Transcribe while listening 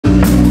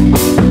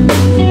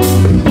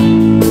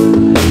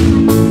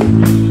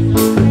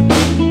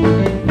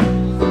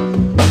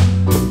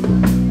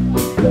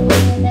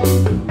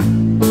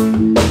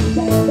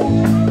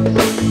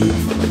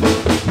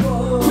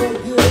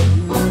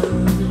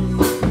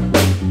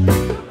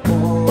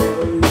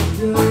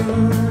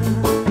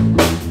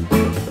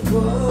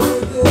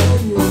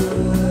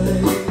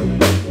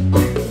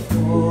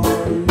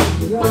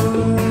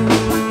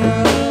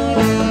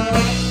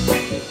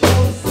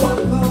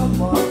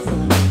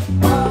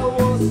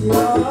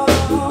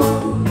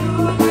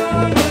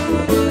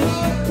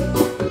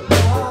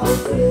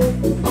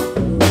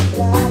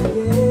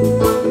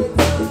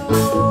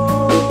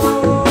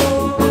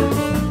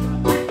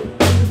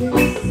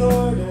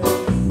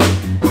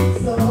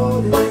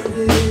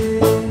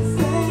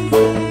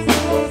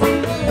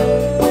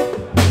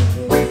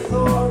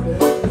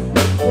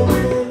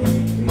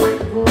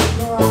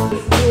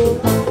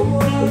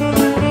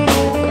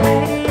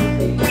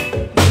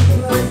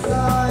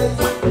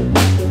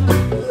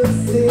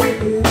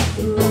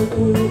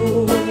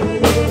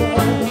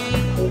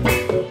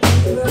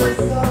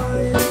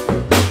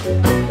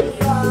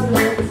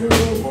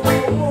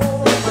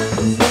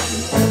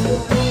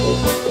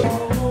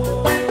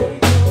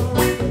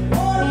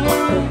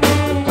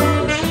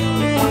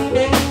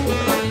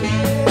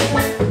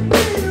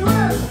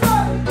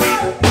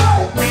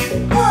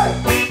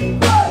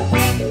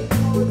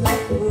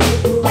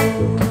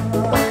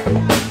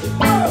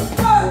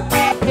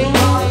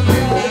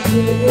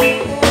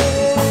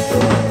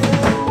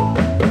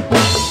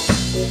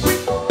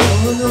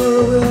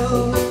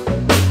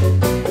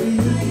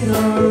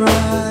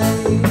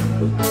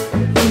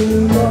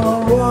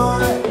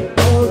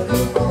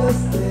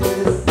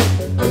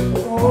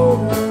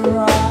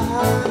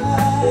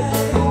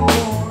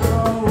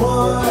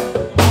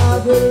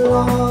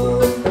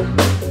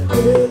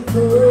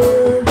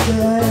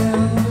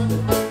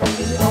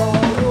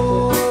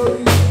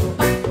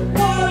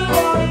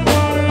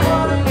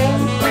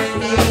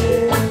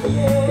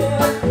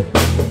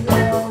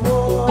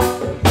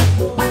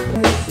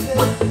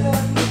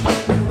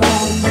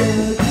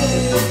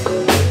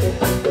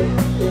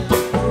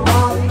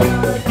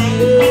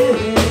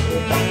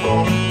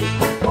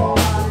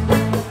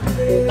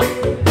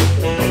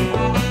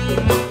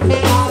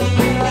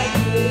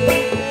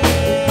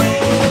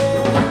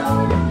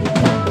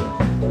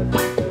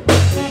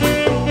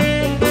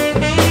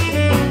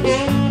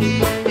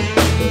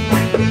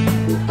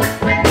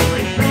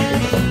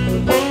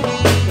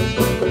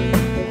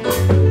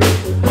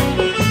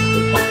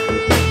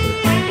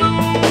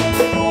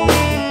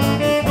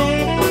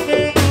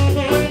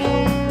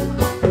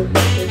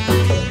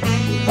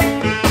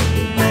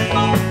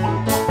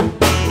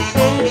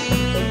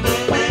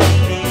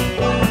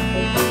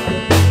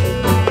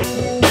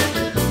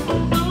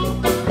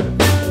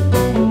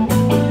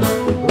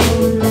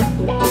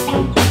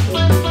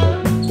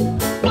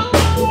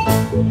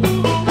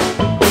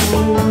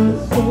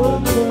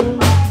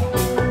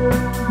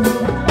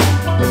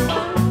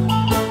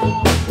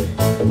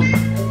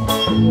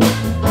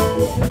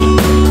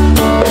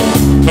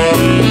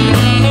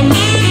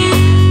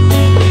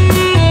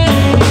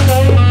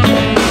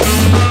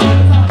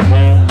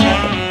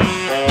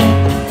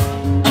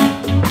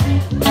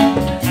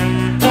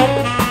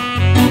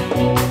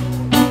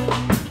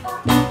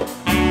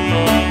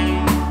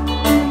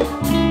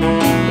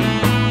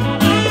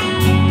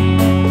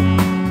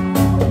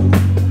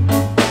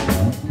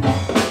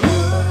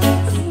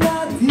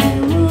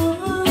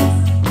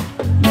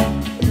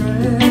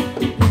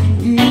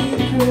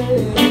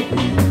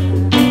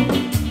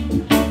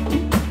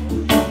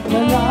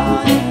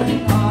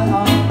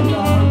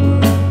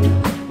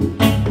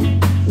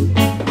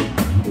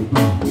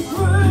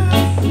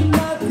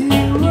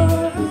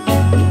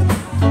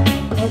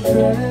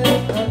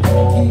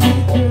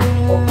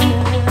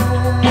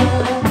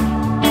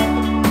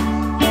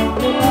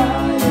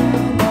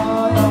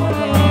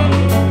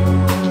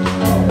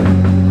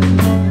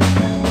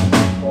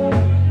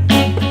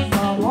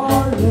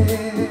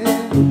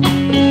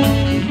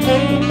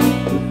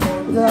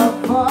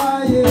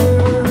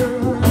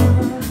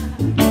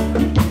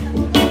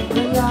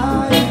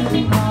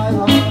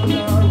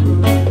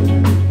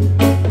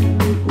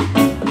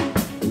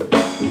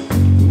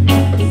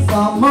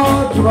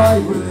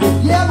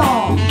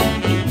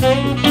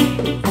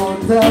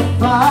the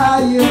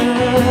fire.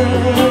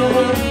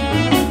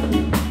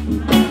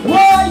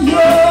 Why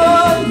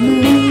you're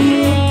looking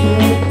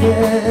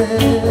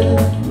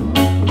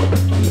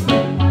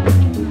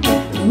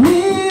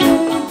need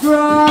a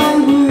dry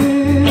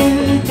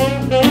wood,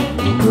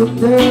 cook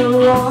their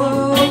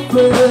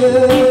open.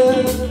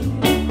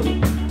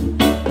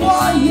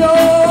 Why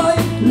you're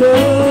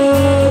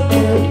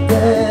looking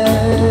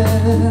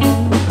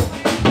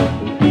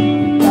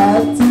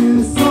got to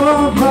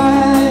survive.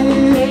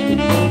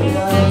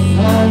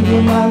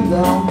 Man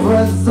down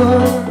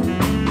pressure,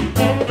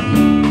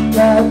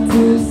 got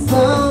to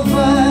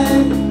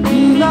survive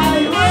in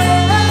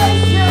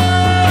isolation.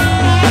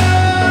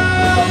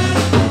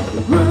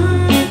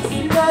 Roots,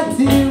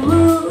 natty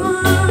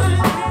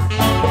roots,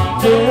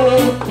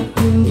 just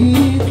thingy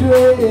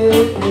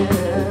trade.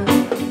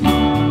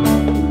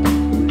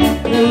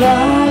 The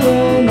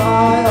lion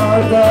eye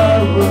of the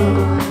wood.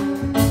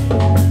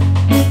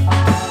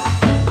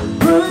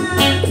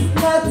 Roots,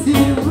 natty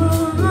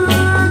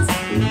roots,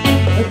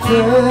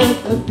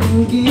 just a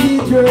pinky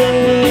dress.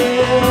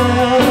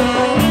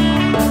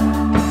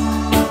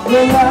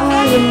 The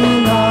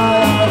lion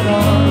eye of the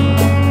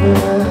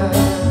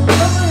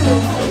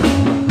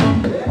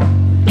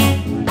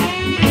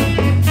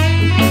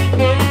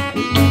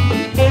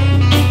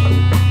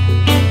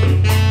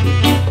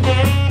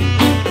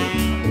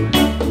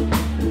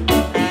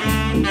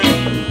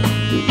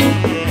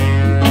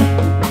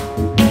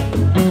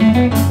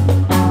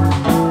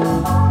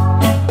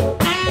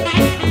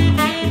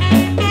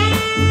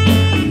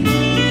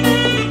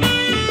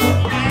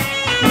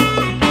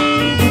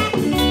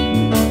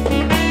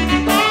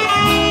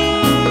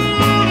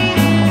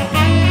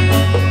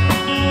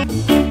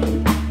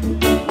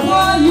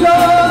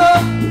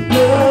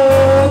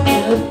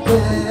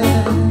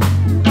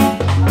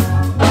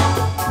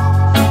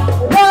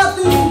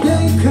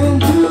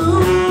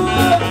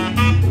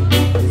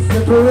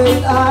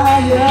I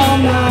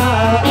am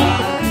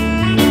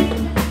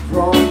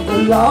from the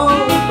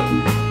love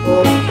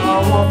of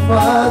our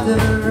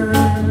Father.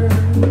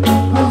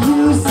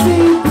 You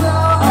see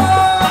blood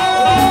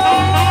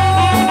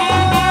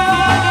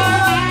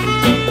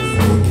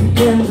sinking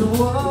in the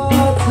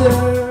water.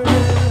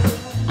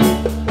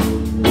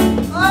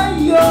 I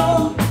your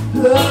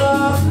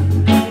love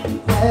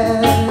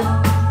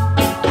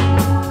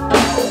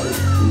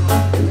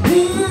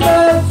need a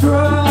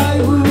dry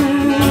wood.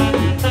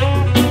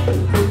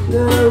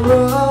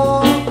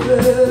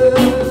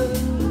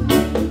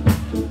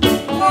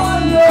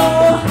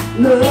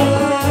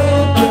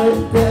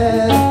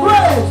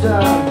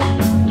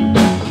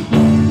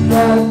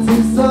 Got to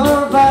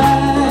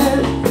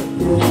survive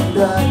in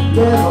the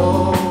ghetto.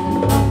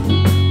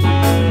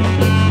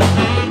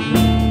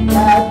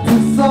 Got to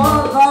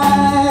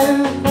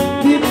survive.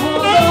 People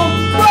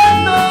don't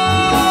know.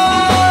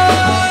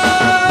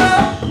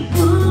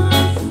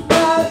 Roots,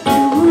 got the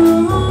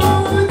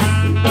roots.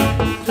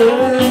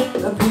 Just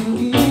a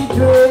pinky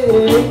dress.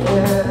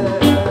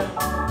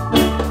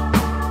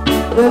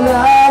 The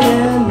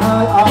lion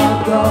eye of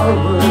the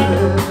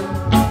world.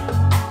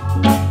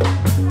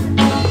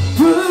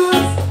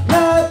 Roots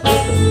that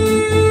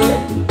lead,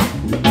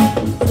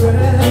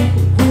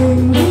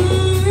 threatening me.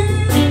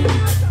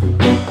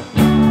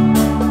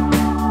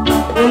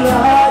 The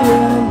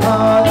lion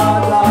eye of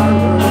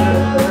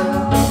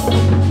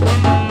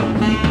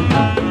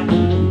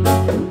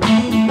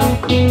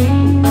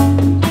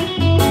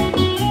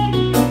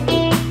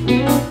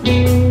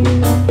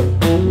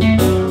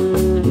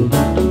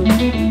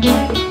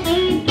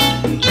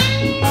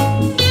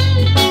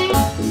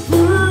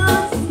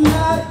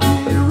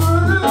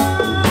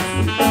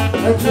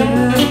the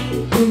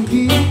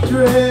pinky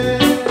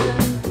dress.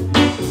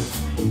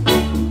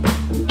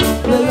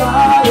 The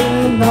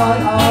lion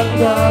eye of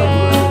the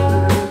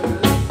world.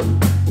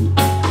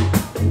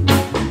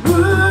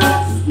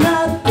 Roots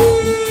not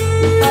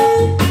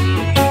deep,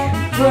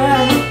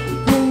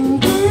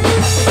 pinky.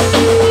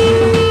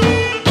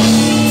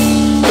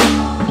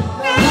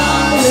 The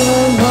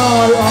lion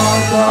eye of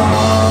the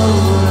world.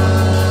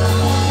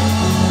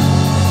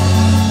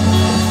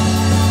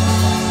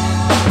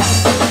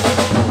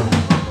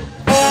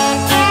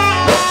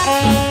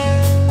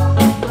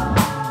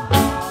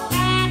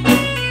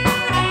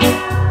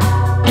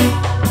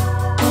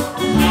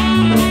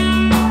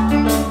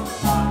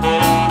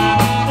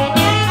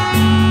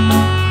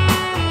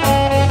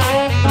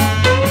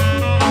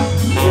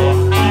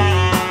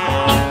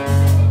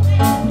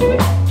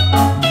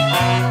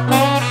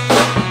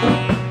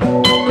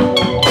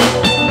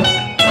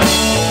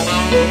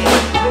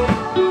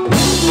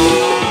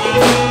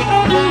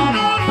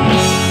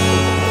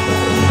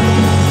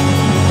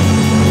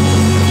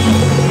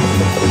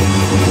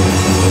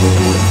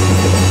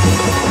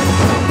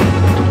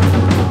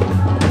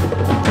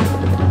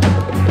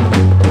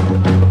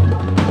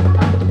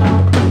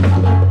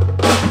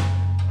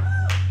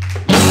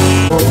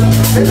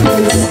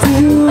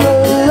 Still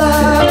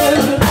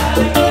alive,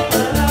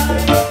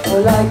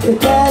 like a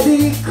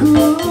daddy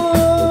cool.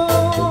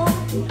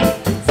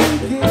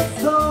 Take it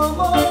so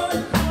much,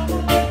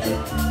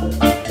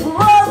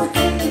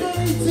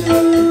 everything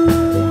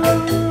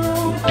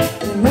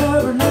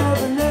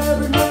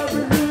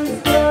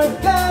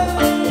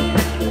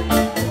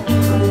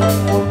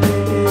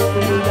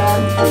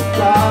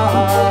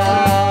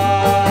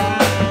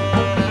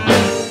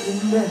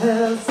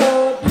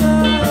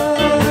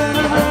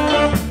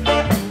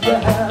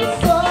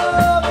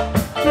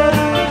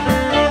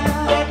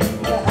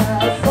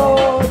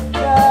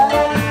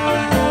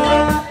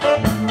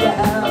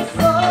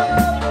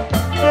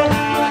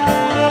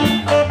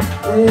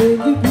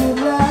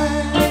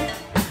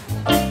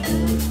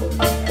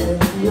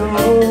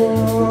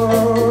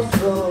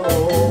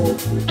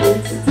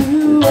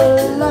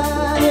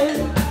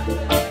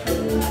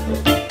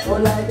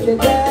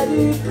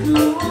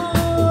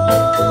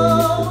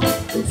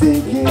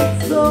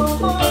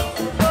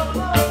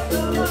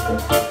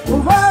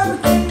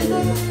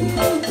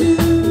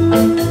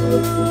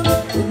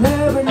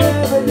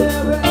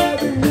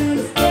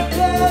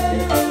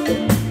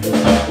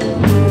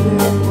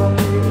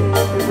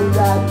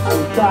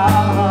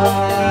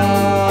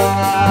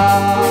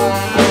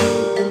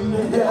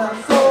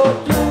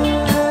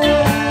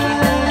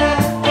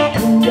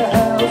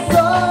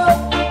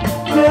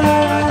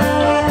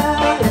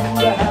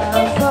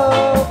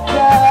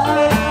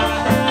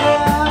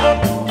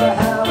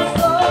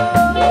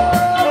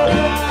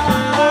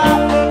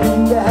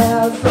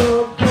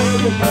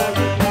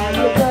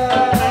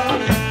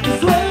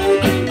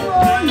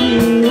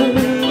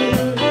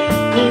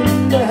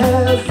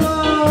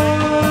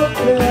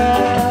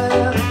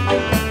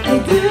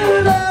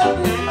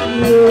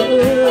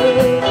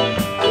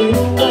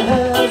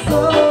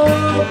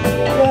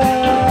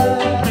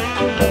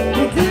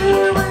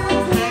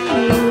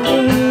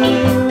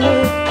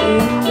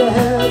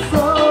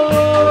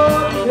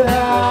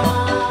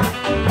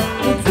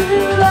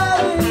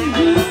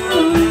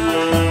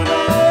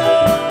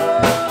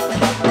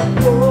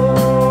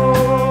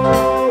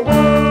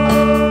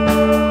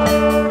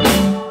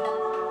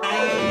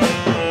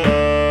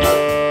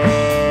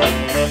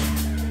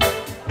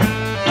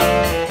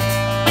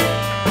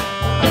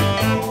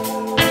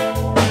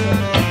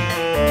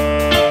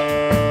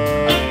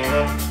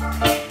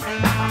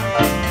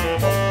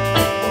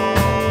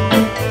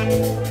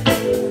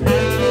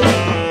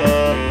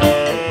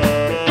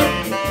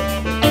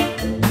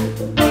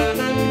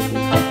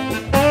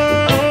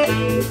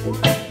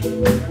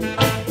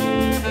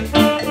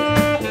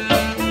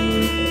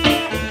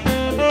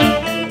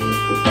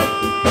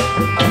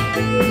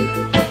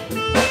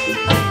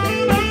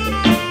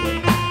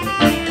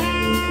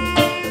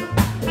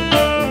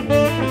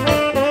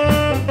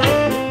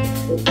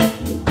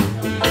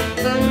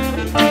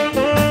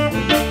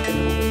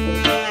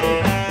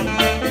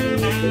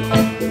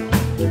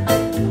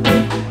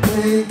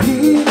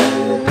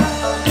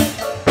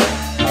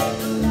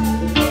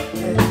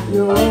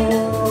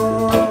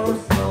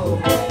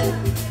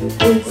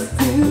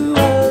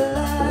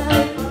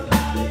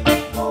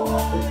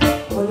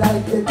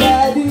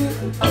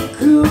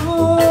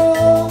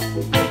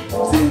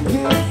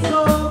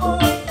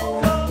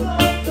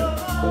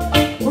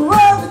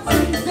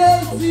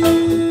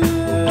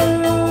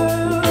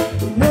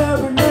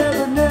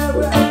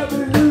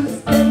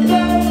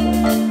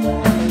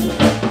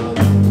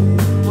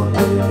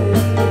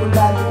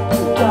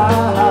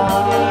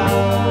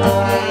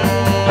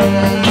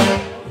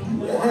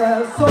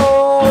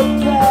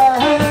look at